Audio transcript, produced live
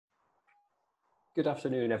Good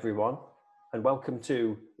afternoon, everyone, and welcome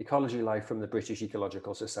to Ecology Live from the British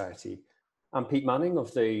Ecological Society. I'm Pete Manning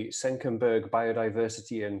of the Senckenberg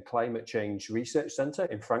Biodiversity and Climate Change Research Centre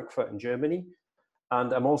in Frankfurt in Germany,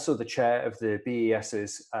 and I'm also the chair of the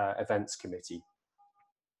BES's Events Committee.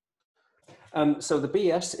 So the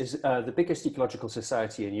BES is the biggest ecological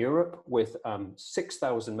society in Europe with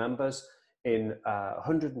 6,000 members in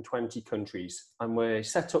 120 countries, and we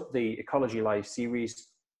set up the Ecology Live series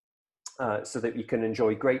so that you can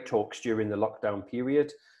enjoy great talks during the lockdown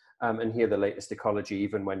period and hear the latest ecology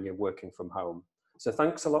even when you're working from home. So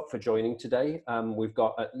thanks a lot for joining today. We've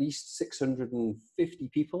got at least 650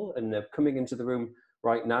 people and they're coming into the room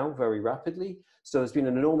right now very rapidly. So there's been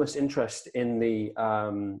an enormous interest in the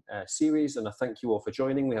series, and I thank you all for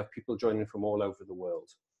joining. We have people joining from all over the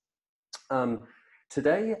world.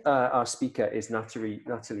 Today, our speaker is Nathalie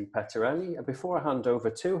Pettorelli. And before I hand over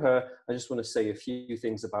to her, I just want to say a few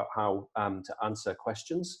things about how to answer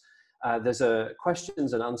questions. There's a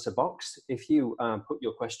questions and answer box. If you put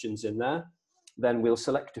your questions in there, then we'll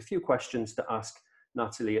select a few questions to ask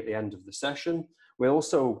Nathalie at the end of the session. We'll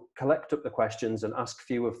also collect up the questions and ask a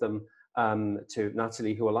few of them to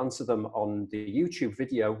Nathalie, who will answer them on the YouTube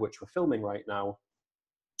video, which we're filming right now.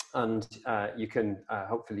 And you can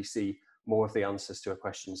hopefully see more of the answers to her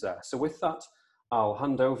questions there. So with that, I'll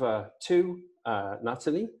hand over to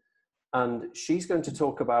Nathalie, and she's going to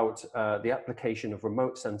talk about the application of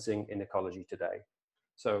remote sensing in ecology today.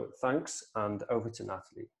 So thanks, and over to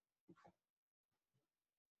Nathalie.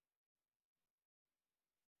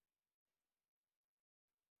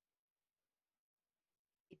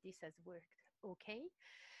 This has worked okay.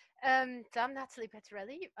 So I'm Nathalie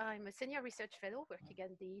Pettorelli. I'm a senior research fellow working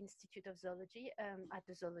at the Institute of Zoology at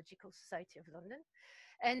the Zoological Society of London.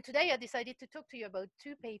 And today I decided to talk to you about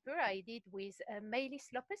two papers I did with Melis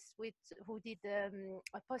Lopez, who did a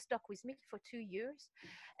postdoc with me for 2 years.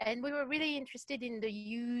 And we were really interested in the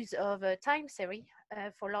use of a time series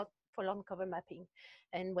for long cover mapping,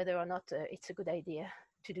 and whether or not it's a good idea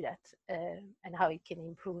to do that and how it can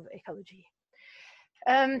improve ecology.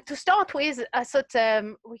 To start with, I thought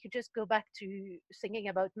we could just go back to thinking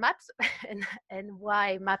about maps and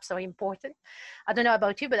why maps are important. I don't know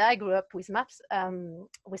about you, but I grew up with maps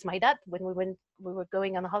with my dad. When we were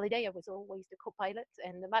going on holiday, I was always the co-pilot,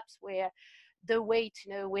 and the maps were the way to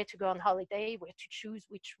know where to go on holiday, where to choose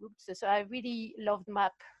which routes. So I really loved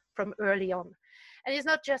map from early on. And it's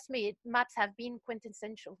not just me, maps have been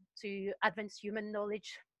quintessential to advance human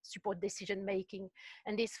knowledge, support decision making,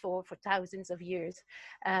 and this for thousands of years.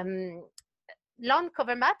 Lawn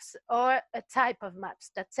cover maps are a type of maps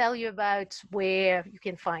that tell you about where you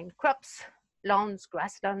can find crops, lawns,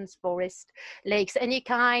 grasslands, forests, lakes, any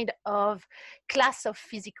kind of class of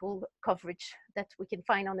physical coverage that we can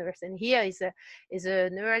find on Earth. And here is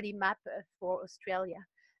an early map for Australia,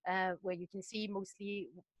 where you can see mostly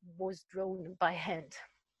was drawn by hand.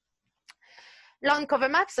 Lawn cover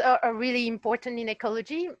maps are really important in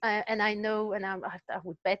ecology, and I know, and I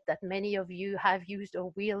would bet that many of you have used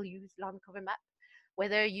or will use lawn cover map,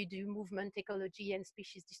 whether you do movement ecology and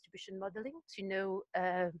species distribution modeling to know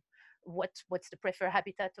what's the preferred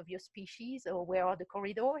habitat of your species or where are the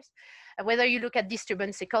corridors, whether you look at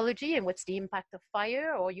disturbance ecology and what's the impact of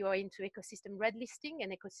fire, or you are into ecosystem red listing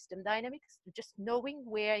and ecosystem dynamics, just knowing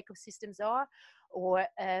where ecosystems are or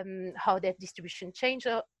how that distribution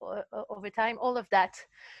changes over time. All of that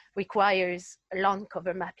requires lawn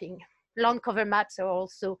cover mapping. Lawn cover maps are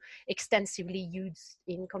also extensively used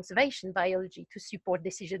in conservation biology to support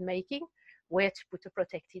decision making, where to put a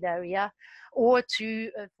protected area, or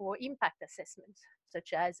for impact assessments,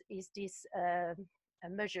 such as, is this a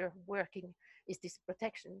measure working? Is this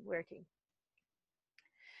protection working?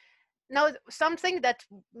 Now, something that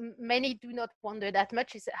many do not wonder that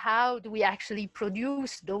much is how do we actually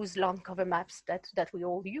produce those lawn cover maps that we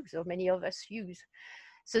all use, or many of us use.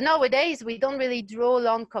 So nowadays, we don't really draw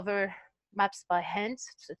lawn cover maps by hand,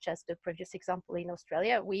 such as the previous example in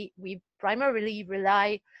Australia. We primarily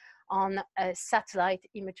rely on satellite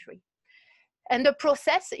imagery. And the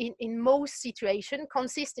process in most situations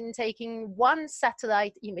consists in taking one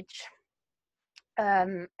satellite image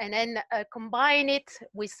and then combine it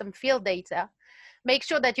with some field data. Make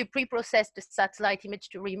sure that you pre-process the satellite image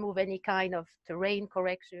to remove any kind of terrain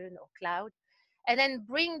correction or cloud, and then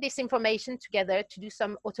bring this information together to do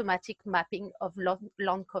some automatic mapping of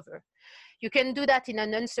lawn cover. You can do that in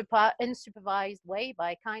an unsupervised way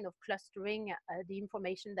by kind of clustering the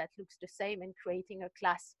information that looks the same and creating a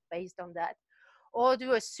class based on that, or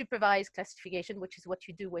do a supervised classification, which is what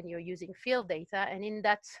you do when you're using field data. And in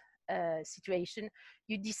that situation,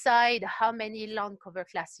 you decide how many lawn cover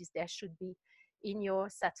classes there should be in your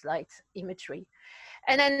satellite imagery.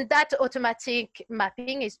 And then that automatic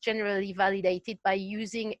mapping is generally validated by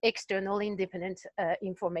using external independent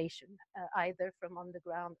information, either from on the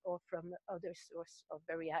ground or from other source of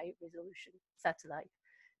very high resolution satellite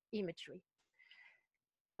imagery.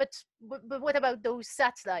 But what about those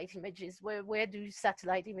satellite images? Where do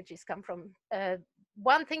satellite images come from?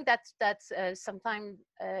 One thing that sometimes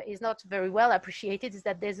is not very well appreciated is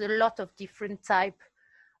that there's a lot of different types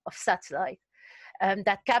of satellite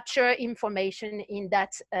that capture information in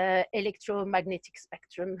that electromagnetic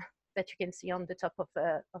spectrum that you can see on the top of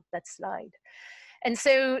that slide. And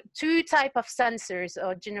so two types of sensors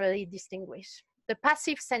are generally distinguished: the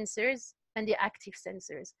passive sensors and the active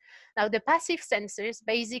sensors. Now, the passive sensors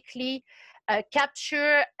basically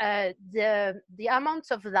capture the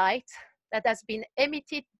amount of light that has been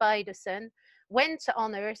emitted by the sun, went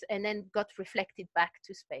on Earth, and then got reflected back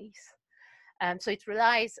to space. So it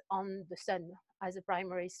relies on the sun as a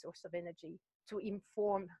primary source of energy to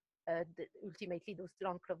inform ultimately those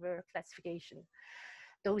long cover classification.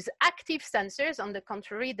 Those active sensors, on the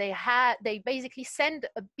contrary, they basically send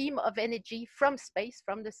a beam of energy from space,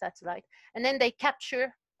 from the satellite, and then they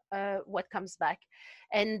capture what comes back.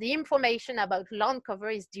 And the information about land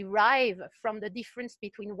cover is derived from the difference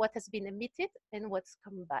between what has been emitted and what's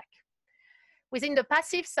come back. Within the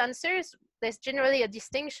passive sensors, there's generally a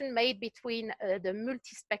distinction made between the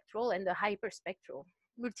multispectral and the hyperspectral.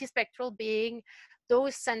 Multispectral being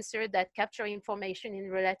those sensors that capture information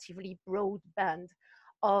in relatively broad band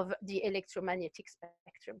of the electromagnetic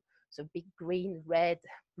spectrum, so big green, red,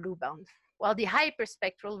 blue band. While the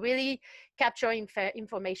hyperspectral really capture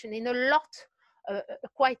information in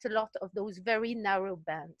quite a lot of those very narrow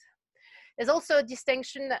bands. There's also a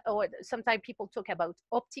distinction, or sometimes people talk about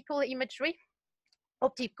optical imagery.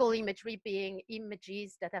 Optical imagery being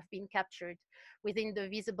images that have been captured within the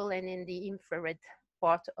visible and in the infrared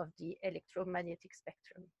part of the electromagnetic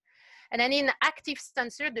spectrum. And then in active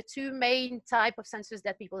sensor, the two main type of sensors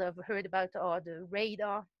that people have heard about are the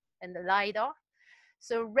radar and the LiDAR.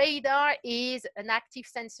 So radar is an active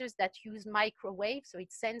sensor that use microwave. So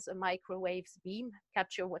it sends a microwaves beam,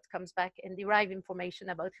 capture what comes back, and derive information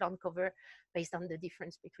about land cover based on the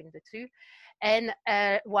difference between the two. And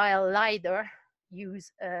while LiDAR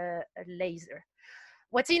use a laser.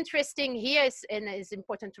 What's interesting here is, and is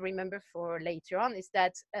important to remember for later on, is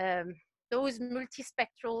that those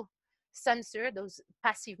multispectral sensors, those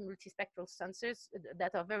passive multispectral sensors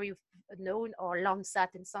that are very known are Landsat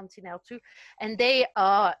and Sentinel-2, and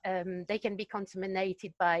they can be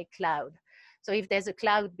contaminated by cloud. So if there's a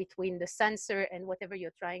cloud between the sensor and whatever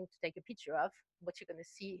you're trying to take a picture of, what you're going to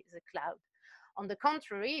see is a cloud. On the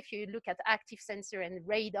contrary, if you look at active sensor and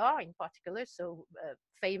radar in particular, so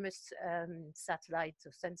famous satellites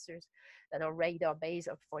or sensors that are radar based,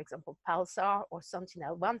 or for example, Pulsar or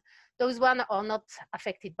Sentinel-1, those ones are not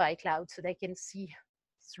affected by cloud, so they can see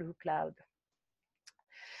through cloud.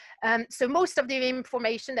 So most of the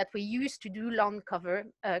information that we use to do land cover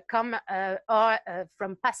are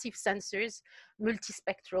from passive sensors,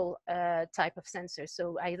 multispectral type of sensors,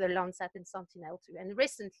 so either Landsat and Sentinel-2. And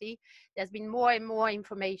recently, there's been more and more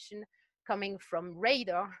information coming from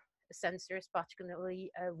radar sensors,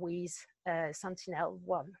 particularly with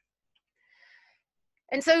Sentinel-1.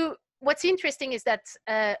 And so what's interesting is that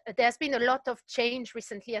there's been a lot of change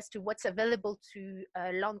recently as to what's available to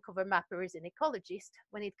land cover mappers and ecologists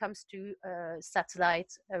when it comes to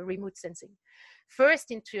satellite remote sensing. First,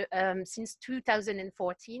 since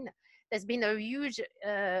 2014, there's been a huge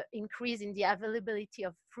increase in the availability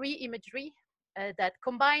of free imagery that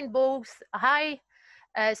combine both high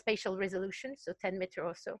spatial resolution, so 10 meters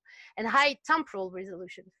or so, and high temporal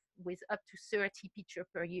resolution with up to 30 pictures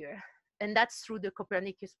per year. And that's through the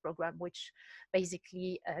Copernicus program, which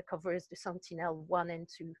basically covers the Sentinel-1 and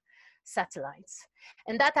 2 satellites.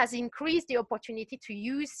 And that has increased the opportunity to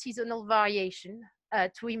use seasonal variation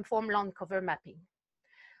to inform land cover mapping.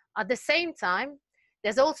 At the same time,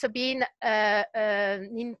 there's also been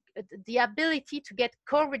the ability to get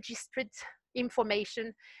co-registered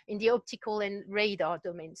information in the optical and radar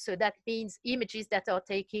domain. So that means images that are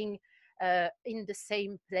taking in the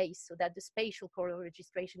same place, so that the spatial color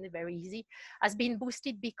registration is very easy, has been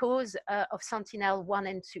boosted because of Sentinel-1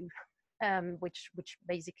 and 2, which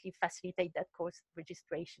basically facilitate that course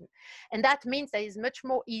registration. And that means that it's much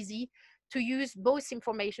more easy to use both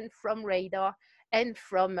information from radar and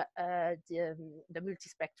from the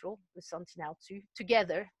multispectral, the Sentinel-2,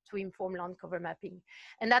 together to inform land cover mapping.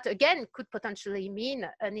 And that again could potentially mean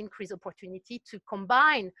an increased opportunity to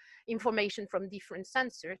combine information from different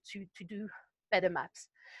sensors to do better maps.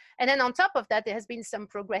 And then on top of that, there has been some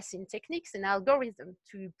progress in techniques and algorithms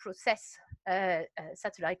to process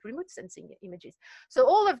satellite remote sensing images. So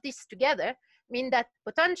all of this together mean that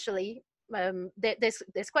potentially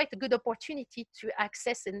there's quite a good opportunity to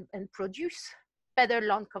access and produce better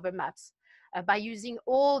land cover maps by using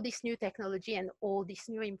all this new technology and all this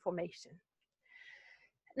new information.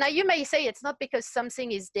 Now, you may say it's not because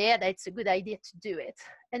something is there that it's a good idea to do it.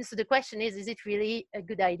 And so the question is it really a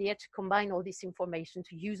good idea to combine all this information,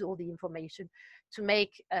 to use all the information to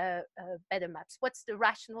make better maps? What's the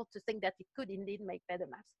rationale to think that it could indeed make better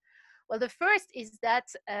maps? Well, the first is that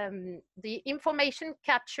the information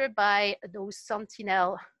captured by those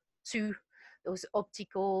Sentinel-2, those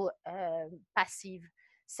optical passive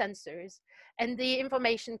sensors, and the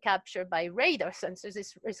information captured by radar sensors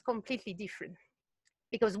is completely different.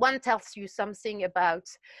 Because one tells you something about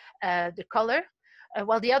the color,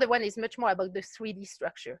 while the other one is much more about the 3D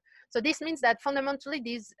structure. So this means that fundamentally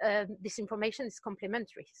this information is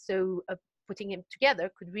complementary. So putting them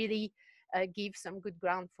together could really give some good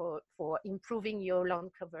ground for improving your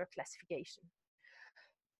land cover classification.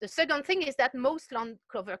 The second thing is that most land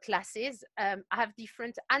cover classes have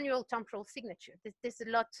different annual temporal signature. There's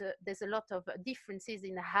a lot of differences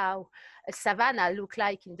in how a savanna look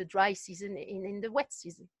like in the dry season, in the wet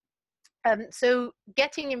season. So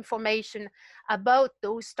getting information about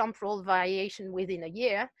those temporal variation within a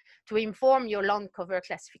year to inform your land cover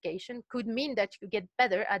classification could mean that you get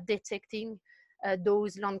better at detecting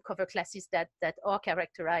those land cover classes that are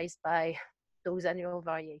characterized by those annual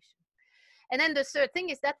variations. And then the third thing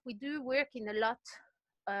is that we do work in a lot,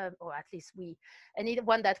 or at least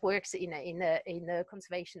anyone that works in a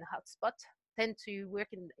conservation hotspot tend to work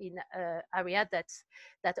in area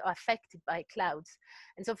that are affected by clouds.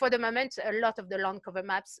 And so for the moment, a lot of the land cover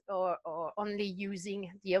maps are only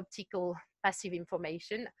using the optical passive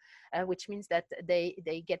information, which means that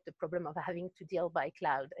they get the problem of having to deal by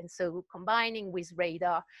cloud. And so combining with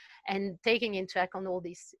radar and taking into account all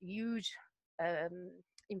this huge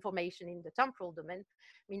information in the temporal domain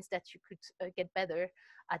means that you could get better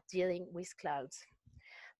at dealing with clouds.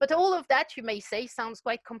 But all of that, you may say, sounds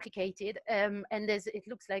quite complicated, and it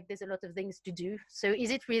looks like there's a lot of things to do. So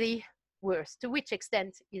is it really worth? To which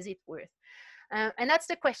extent is it worth? And that's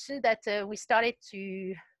the question that we started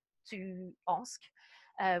to ask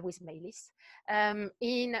with Melis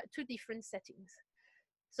in two different settings.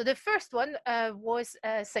 So the first one was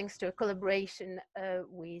thanks to a collaboration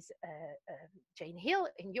with Jane Hill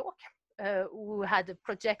in York, who had a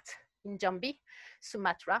project in Jambi,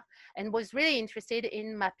 Sumatra, and was really interested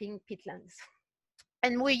in mapping peatlands.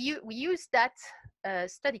 And we used that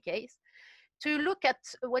study case to look at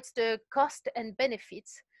what's the cost and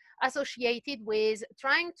benefits associated with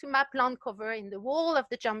trying to map land cover in the whole of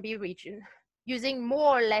the Jambi region using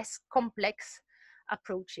more or less complex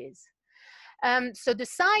approaches. So the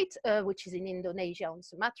site, which is in Indonesia on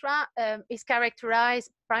Sumatra, is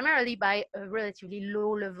characterized primarily by a relatively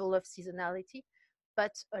low level of seasonality,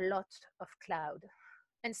 but a lot of cloud.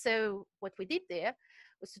 And so what we did there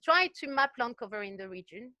was to try to map land cover in the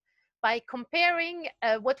region by comparing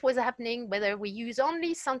what was happening, whether we use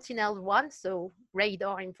only Sentinel-1, so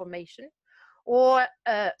radar information, or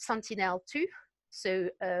Sentinel-2, so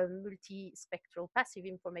multi-spectral passive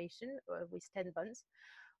information with 10 bands,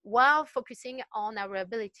 while focusing on our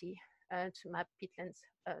ability to map peatlands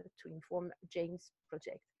to inform Jane's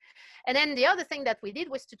project. And then the other thing that we did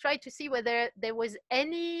was to try to see whether there was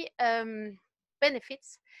any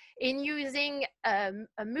benefits in using a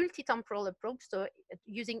multi-temporal approach, so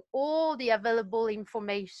using all the available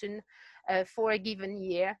information for a given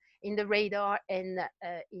year in the radar and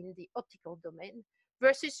in the optical domain,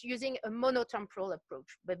 versus using a monotemporal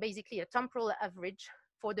approach, but basically a temporal average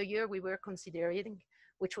for the year we were considering,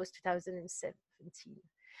 which was 2017.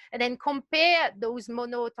 And then compare those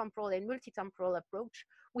monotemporal and multitemporal approach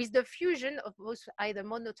with the fusion of both either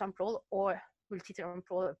monotemporal or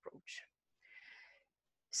multitemporal approach.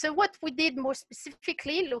 So what we did more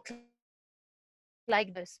specifically looked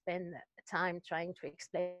like to spend time trying to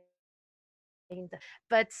explain that.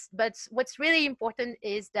 But what's really important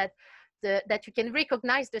is that you can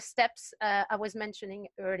recognize the steps I was mentioning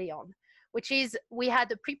early on, which is we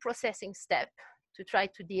had a pre-processing step to try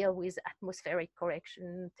to deal with atmospheric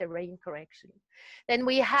correction, terrain correction. Then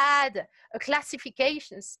we had a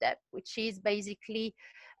classification step, which is basically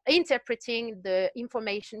interpreting the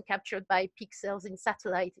information captured by pixels in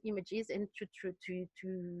satellite images and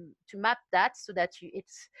to map that so that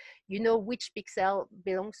you know which pixel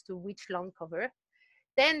belongs to which land cover.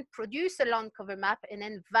 Then produce a land cover map and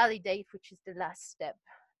then validate, which is the last step,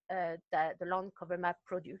 that the land cover map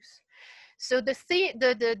produce. So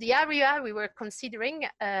the area we were considering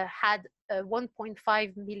had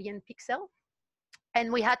 1.5 million pixels.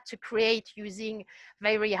 And we had to create, using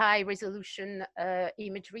very high resolution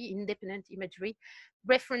imagery, independent imagery,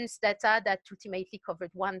 reference data that ultimately covered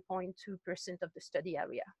 1.2% of the study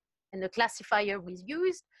area. And the classifier we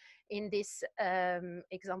used in this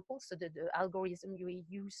example, so the algorithm we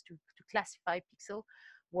used to classify pixel,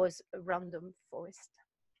 was a random forest.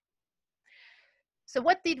 So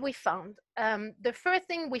what did we find? The first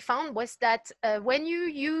thing we found was that when you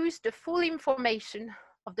use the full information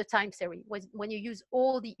of the time series, when you use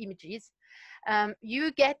all the images,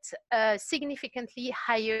 you get significantly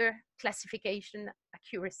higher classification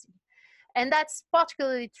accuracy. And that's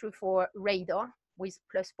particularly true for radar, with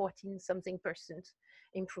plus 14-something%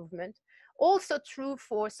 improvement. Also true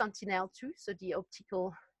for Sentinel-2, so the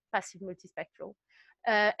optical passive multispectral.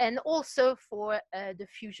 And also for the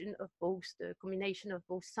fusion of both, the combination of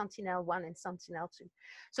both Sentinel-1 and Sentinel-2.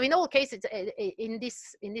 So in all cases, in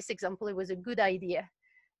this example, it was a good idea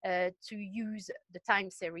to use the time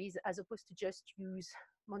series as opposed to just use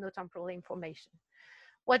monotemporal information.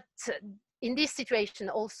 What in this situation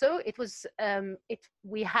also, it was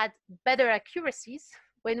we had better accuracies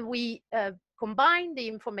when we combined the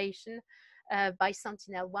information by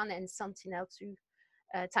Sentinel-1 and Sentinel-2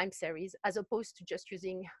 time series, as opposed to just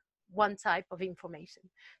using one type of information.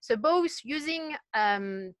 So both using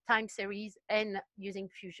time series and using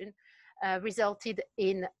fusion resulted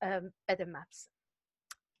in better maps,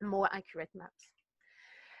 more accurate maps.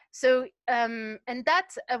 So, and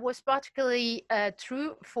that was particularly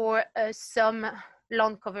true for some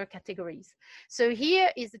land cover categories. So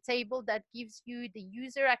here is a table that gives you the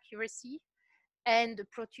user accuracy and the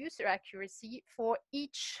producer accuracy for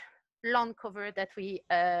each land cover that we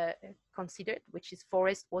considered, which is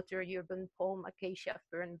forest, water, urban, palm, acacia,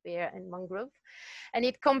 fern, bear, and mangrove. And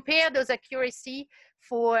it compared those accuracy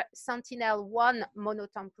for Sentinel-1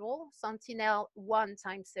 monotemporal, Sentinel-1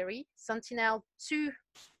 time series, Sentinel-2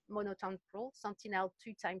 monotemporal,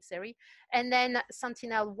 Sentinel-2 time series, and then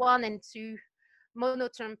Sentinel-1 and 2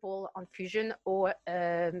 monotemporal on fusion, or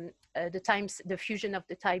the fusion of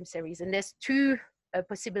the time series. And there's two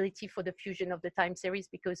possibility for the fusion of the time series,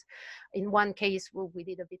 because in one case we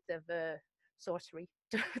did a bit of sorcery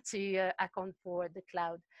to account for the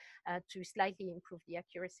cloud to slightly improve the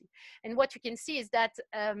accuracy. And what you can see is that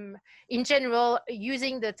in general,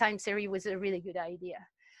 using the time series was a really good idea.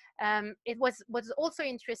 It was also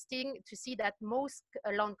interesting to see that most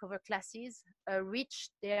land cover classes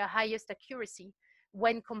reached their highest accuracy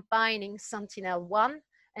when combining Sentinel-1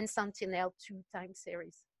 and Sentinel-2 time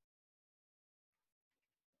series.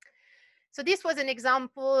 So this was an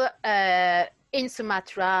example in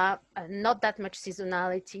Sumatra, not that much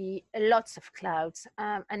seasonality, lots of clouds.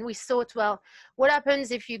 And we thought, well, what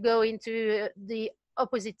happens if you go into the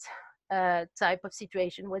opposite type of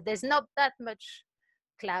situation where there's not that much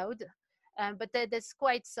cloud, but there's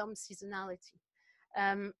quite some seasonality.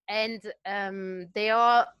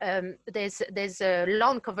 There's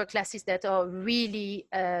land cover classes that are really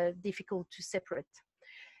difficult to separate.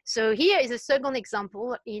 So here is a second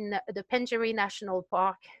example in the Penjeri National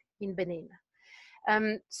Park in Benin.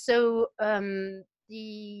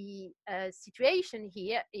 The situation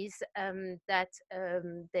here is that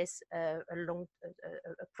there's a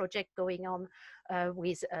project going on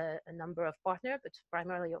with a number of partners, but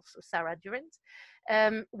primarily also Sarah Durant,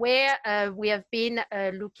 where we have been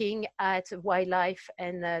looking at wildlife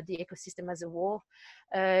and the ecosystem as a whole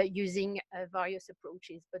using various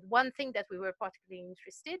approaches. But one thing that we were particularly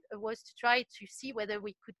interested was to try to see whether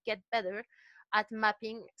we could get better at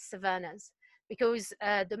mapping savannas. Because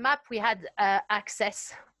the map we had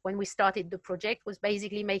access when we started the project was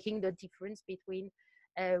basically making the difference between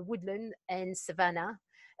woodland and savanna.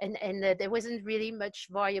 And there wasn't really much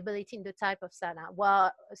variability in the type of savanna.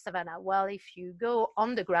 Well, if you go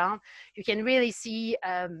on the ground, you can really see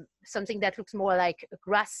something that looks more like a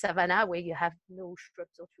grass savanna, where you have no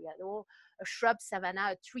shrubs or tree at all, a shrub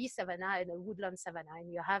savanna, a tree savanna, and a woodland savanna.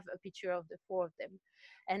 And you have a picture of the four of them.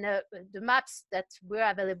 And the maps that were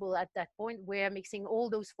available at that point were mixing all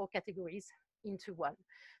those four categories into one.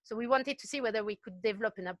 So we wanted to see whether we could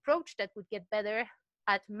develop an approach that would get better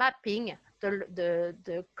at mapping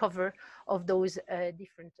the cover of those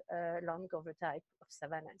different land cover type of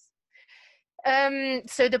savannas.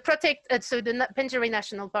 So the Penjeri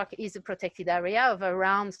National Park is a protected area of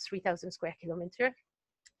around 3,000 square kilometers.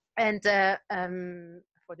 And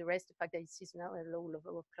for the rest, the fact that it's seasonal and low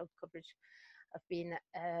level of cloud coverage have been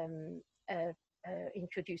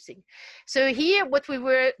introducing. So here, what we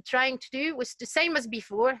were trying to do was the same as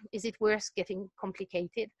before. Is it worth getting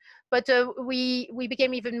complicated? But we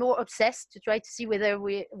became even more obsessed to try to see whether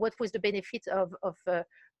what was the benefit of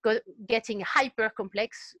getting hyper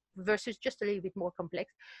complex versus just a little bit more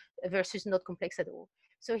complex versus not complex at all.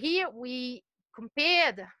 So here we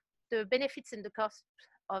compared the benefits and the cost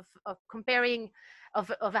of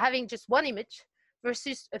having just one image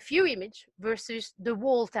versus a few images versus the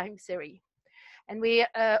whole time series. And we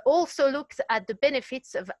also looked at the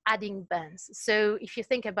benefits of adding bands. So if you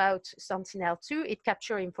think about Sentinel-2, it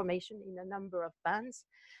captures information in a number of bands.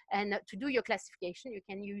 And to do your classification, you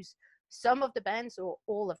can use some of the bands or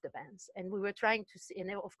all of the bands. And we were trying to see,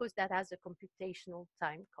 and of course that has a computational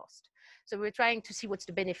time cost. So we're trying to see what's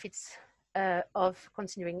the benefits of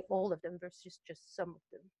considering all of them versus just some of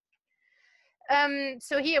them.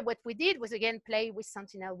 So here what we did was again play with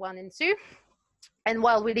Sentinel-1 and 2. And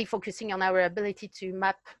while really focusing on our ability to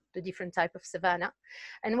map the different type of savanna.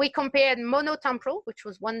 And we compared monotemporal, which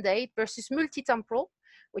was 1 day, versus multitemporal,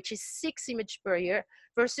 which is 6 images per year,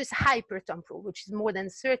 versus hypertemporal, which is more than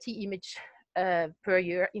 30 images per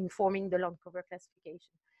year, informing the long cover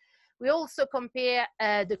classification. We also compare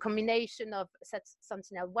the combination of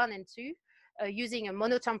Sentinel-1 and 2 using a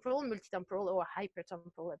monotemporal, multitemporal, or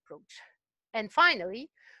hypertemporal approach. And finally,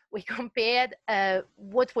 we compared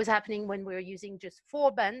what was happening when we were using just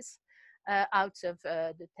 4 bands out of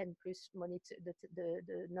the 10 plus monitor,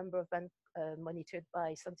 the number of bands monitored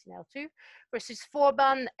by Sentinel-2 versus 4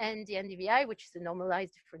 band and the NDVI, which is the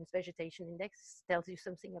normalized difference vegetation index, tells you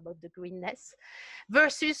something about the greenness,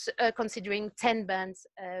 versus considering 10 bands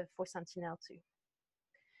for Sentinel-2.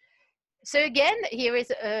 So again, here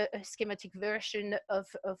is a schematic version of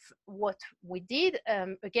what we did.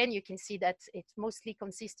 Again, you can see that it mostly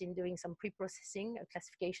consists in doing some pre-processing,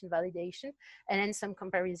 classification, validation, and then some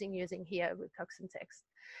comparison using here with Cox and text.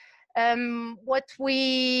 What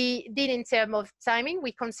we did in terms of timing,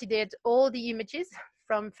 we considered all the images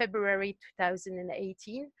from February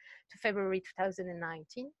 2018 to February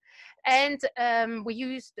 2019. And we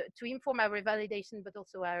used, to inform our validation, but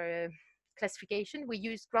also our classification, we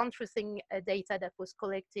used ground truthing data that was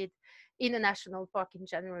collected in a national park in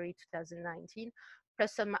January 2019,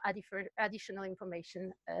 plus some additional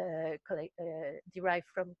information derived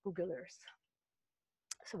from Google Earth.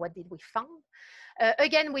 So what did we found?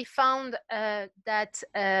 Again, we found that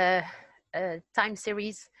time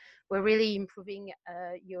series were really improving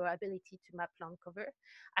your ability to map long cover.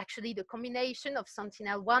 Actually, the combination of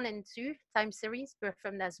Sentinel-1 and 2 time series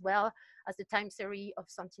performed as well as the time series of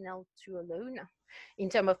Sentinel-2 alone in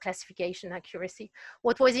terms of classification accuracy.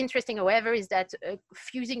 What was interesting, however, is that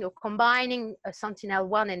fusing or combining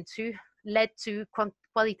Sentinel-1 and 2 led to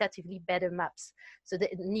qualitatively better maps, so the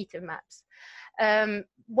neater maps.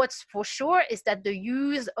 What's for sure is that the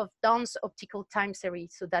use of dense optical time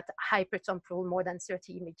series, so that hypertemporal more than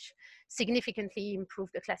 30 image, significantly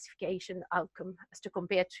improved the classification outcome as to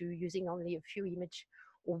compare to using only a few image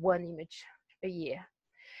or 1 image a year.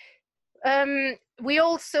 We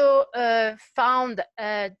also found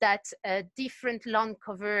that different long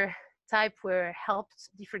cover type were helped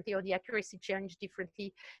differently, or the accuracy changed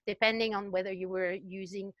differently, depending on whether you were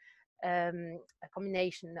using a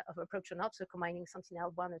combination of approach or not, so combining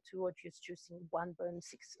Sentinel-1 or 2, or just choosing 1 band,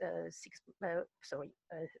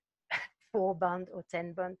 4 band or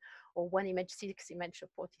 10 band, or 1 image, 6 image, or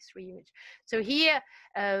 43 image. So here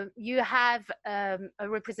you have a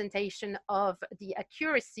representation of the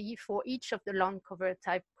accuracy for each of the long cover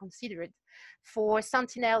type considered. For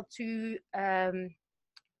Sentinel-2,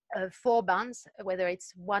 4 bands, whether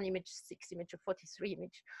it's 1 image, 6 image, or 43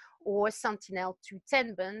 image, or Sentinel-2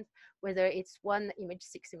 10 band, whether it's 1 image,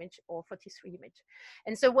 6 image, or 43 image.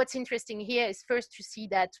 And so what's interesting here is first to see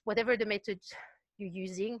that whatever the method you're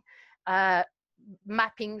using,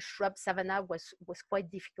 mapping shrub savanna was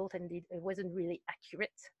quite difficult, and it wasn't really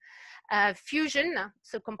accurate. Fusion,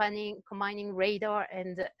 so combining radar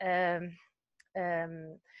and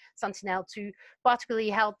Sentinel-2 particularly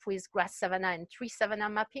helped with grass savanna and tree savanna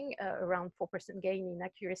mapping, around 4% gain in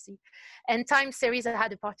accuracy. And time series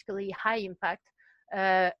had a particularly high impact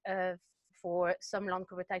for some long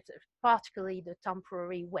cover types, particularly the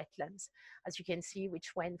temporary wetlands, as you can see,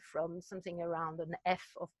 which went from something around an F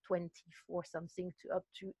of 24 something to up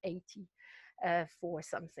to 80 for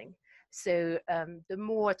something. So the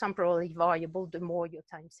more temporally variable, the more your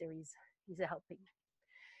time series is helping.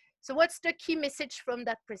 So what's the key message from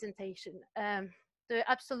that presentation? The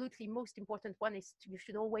absolutely most important one is you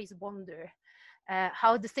should always wonder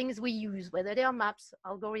how the things we use, whether they are maps,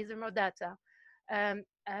 algorithm, or data,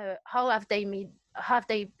 how have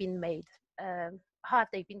they been made? how have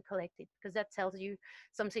they been collected, because that tells you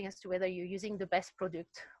something as to whether you're using the best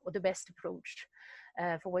product or the best approach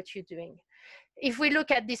for what you're doing. If we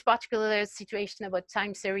look at this particular situation about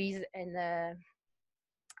time series and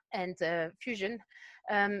fusion,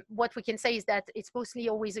 what we can say is that it's mostly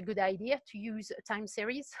always a good idea to use a time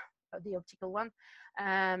series, the optical one,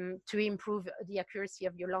 to improve the accuracy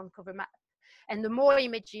of your land cover map. And the more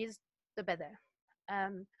images, the better.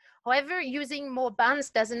 However, using more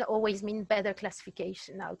bands doesn't always mean better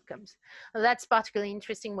classification outcomes. Well, that's particularly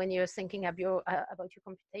interesting when you're thinking of about your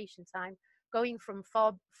computation time. Going from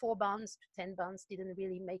 4 bands to 10 bands didn't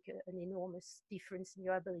really make an enormous difference in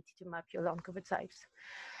your ability to map your land cover types.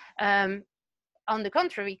 On the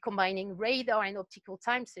contrary, combining radar and optical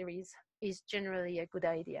time series is generally a good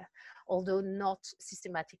idea, although not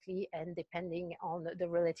systematically and depending on the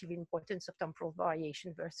relative importance of temporal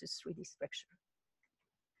variation versus 3D structure.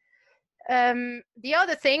 The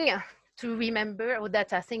other thing to remember, or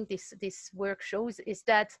that I think this work shows, is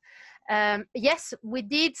that yes, we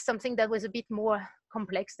did something that was a bit more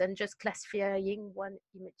complex than just classifying one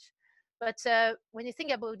image. But when you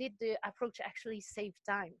think about it, the approach actually saved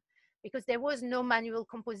time, because there was no manual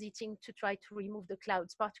compositing to try to remove the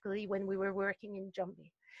clouds, particularly when we were working in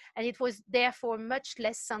Jumbly. And it was therefore much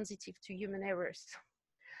less sensitive to human errors.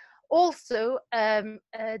 Also,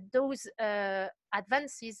 those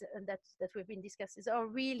advances that we've been discussing are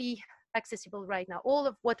really accessible right now. All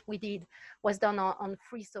of what we did was done on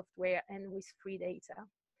free software and with free data.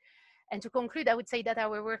 And to conclude, I would say that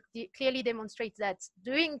our work clearly demonstrates that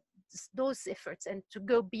doing those efforts and to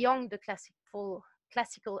go beyond the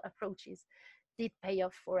classical approaches did pay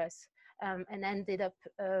off for us, and ended up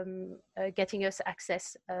getting us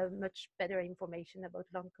access much better information about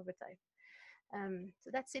land cover type. So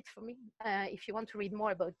that's it for me. If you want to read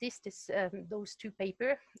more about this, those 2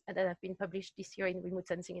 papers that have been published this year in Remote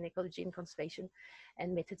Sensing in Ecology and Conservation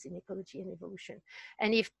and Methods in Ecology and Evolution.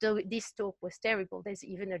 And if this talk was terrible, there's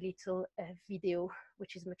even a little video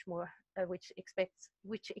which is much more, which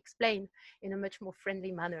explain in a much more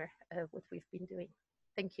friendly manner what we've been doing.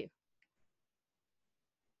 Thank you.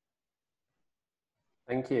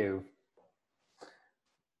 Thank you.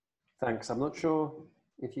 Thanks. I'm not sure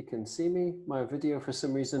if you can see me. My video for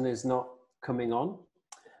some reason is not coming on,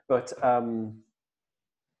 but I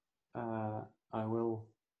will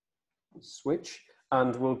switch,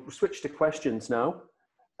 and we'll switch to questions now.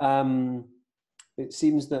 It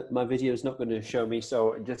seems that my video is not going to show me,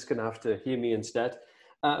 so I'm just going to have to hear me instead.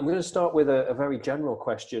 I'm going to start with a very general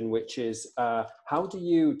question, which is, how do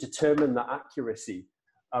you determine the accuracy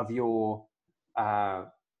of your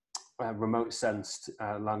remote sensed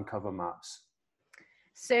land cover maps?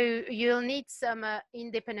 So you'll need some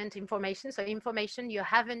independent information, so information you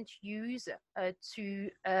haven't used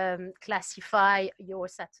to classify your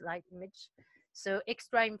satellite image. So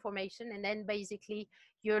extra information, and then basically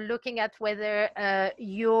you're looking at whether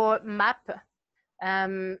your map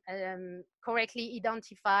correctly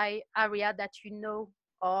identify area that you know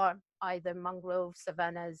are either mangrove,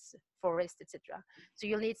 savannas, forest, etc. So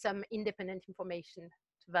you'll need some independent information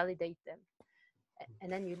to validate them.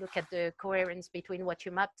 And then you look at the coherence between what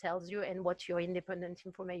your map tells you and what your independent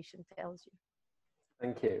information tells you.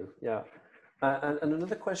 Thank you. Yeah. And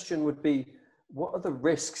another question would be, what are the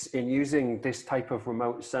risks in using this type of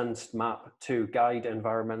remote sensed map to guide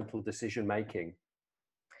environmental decision making?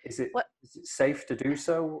 Is it safe to do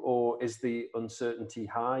so, or is the uncertainty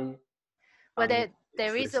high? Well,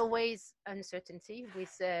 there is always uncertainty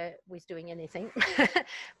with doing anything,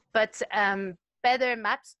 but better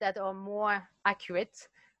maps that are more accurate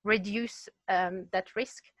reduce that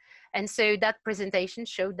risk. And so that presentation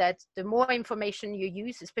showed that the more information you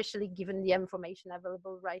use, especially given the information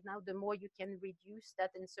available right now, the more you can reduce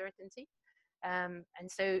that uncertainty. And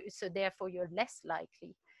so therefore you're less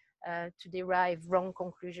likely to derive wrong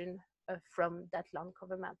conclusion from that land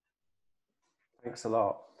cover map. Thanks a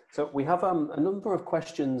lot. So we have a number of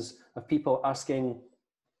questions of people asking,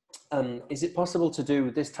 is it possible to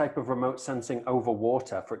do this type of remote sensing over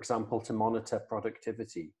water, for example, to monitor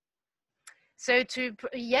productivity? So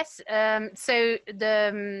yes, so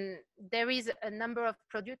there is a number of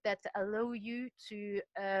products that allow you to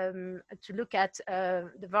look at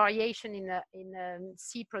the variation in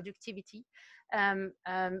sea productivity,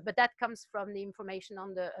 but that comes from the information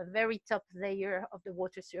on the very top layer of the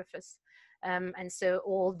water surface, and so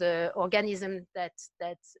all the organisms that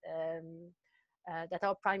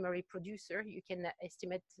are primary producer, you can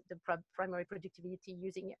estimate the primary productivity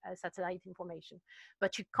using satellite information,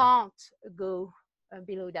 but you can't go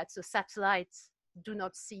below that. So satellites do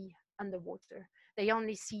not see underwater. They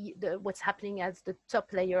only see what's happening at the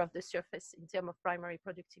top layer of the surface in terms of primary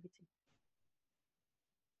productivity.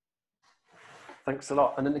 Thanks a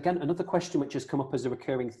lot. And then again, another question which has come up as a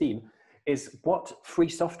recurring theme is what free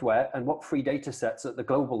software and what free data sets at the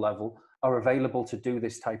global level are available to do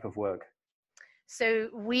this type of work? So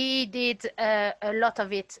we did a lot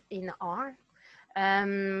of it in R.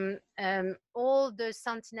 All the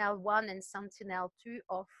Sentinel-1 and Sentinel-2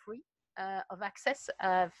 are free of access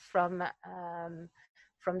from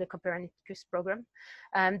the Copernicus program.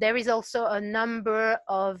 There is also a number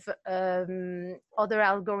of other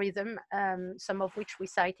algorithms, some of which we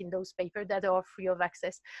cite in those papers, that are free of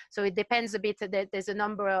access. So it depends a bit. There's a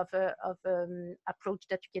number of approach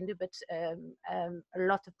that you can do, but a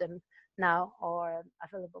lot of them now are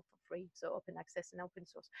available for free, so open access and open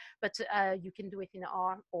source. But you can do it in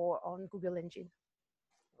R or on Google Engine.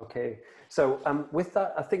 Okay, so with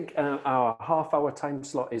that, I think our half-hour time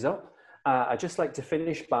slot is up. I'd just like to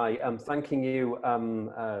finish by thanking you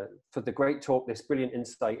for the great talk, this brilliant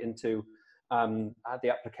insight into the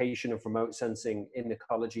application of remote sensing in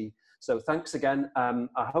ecology. So thanks again.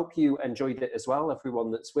 I hope you enjoyed it as well,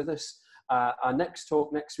 everyone that's with us. Our next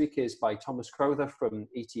talk next week is by Thomas Crowther from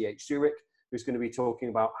ETH Zurich, who's going to be talking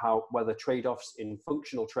about whether trade-offs in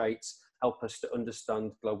functional traits help us to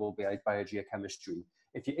understand global biogeochemistry.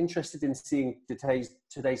 If you're interested in seeing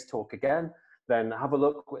today's talk again, then have a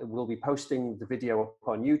look. We'll be posting the video up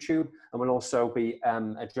on YouTube, and we'll also be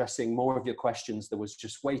addressing more of your questions. There was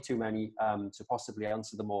just way too many to possibly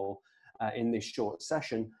answer them all in this short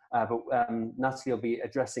session, but Nathalie will be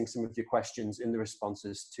addressing some of your questions in the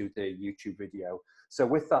responses to the YouTube video. So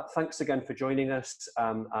with that, thanks again for joining us,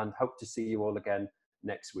 and hope to see you all again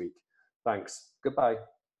next week. Thanks. Goodbye.